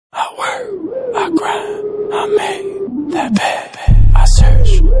I make that bad. I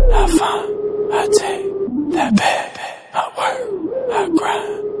search, I find, I take that bad. I work, I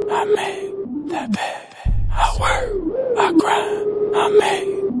grind, I make that bad. I work, I grind, I make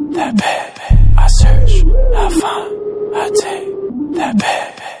that bad. I search, I find, I take that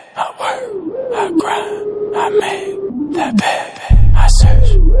bad. I work, I grind, I make that bad. I search,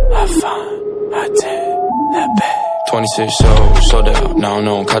 I find, I take that bad. 26 sold out, now I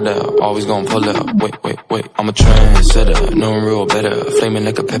know cut out, always gon' pull out. Wait, I'm a trendsetter, no I'm real better. Flaming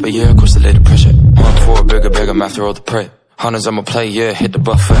like a pepper, yeah, across the later pressure. Hunt for a bigger bag, I'm after all the prey. Hunters, I'ma play, yeah, hit the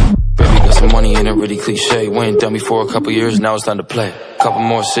buffet. Baby, got some money, ain't it really cliche. Went dummy for a couple years, now it's time to play. Couple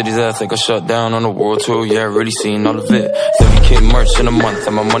more cities that I think I shut down on the world tour, yeah, really seen all of it. 30K merch in a month,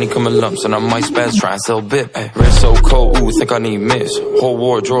 and my money come in lumps, and I might spaz, try and sell a bit. Ay, red so cold, ooh, think I need mitts. Whole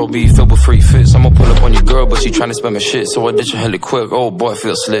wardrobe be filled with free fits. I'ma pull up on your girl, but she tryna spend my shit, so I ditch her hella quick, oh boy, I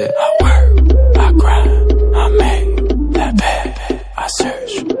feel slick. I work, I grind, I make that bad. I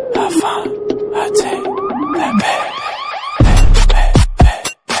search, I find, I take that bad.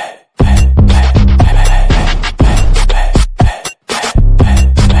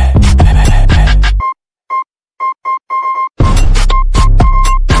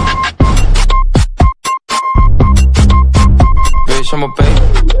 I'm a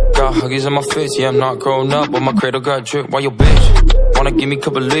baby, got huggies on my face, yeah, I'm not grown up, but my cradle got drip. Why your bitch wanna give me a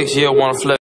couple licks, yeah, wanna flex.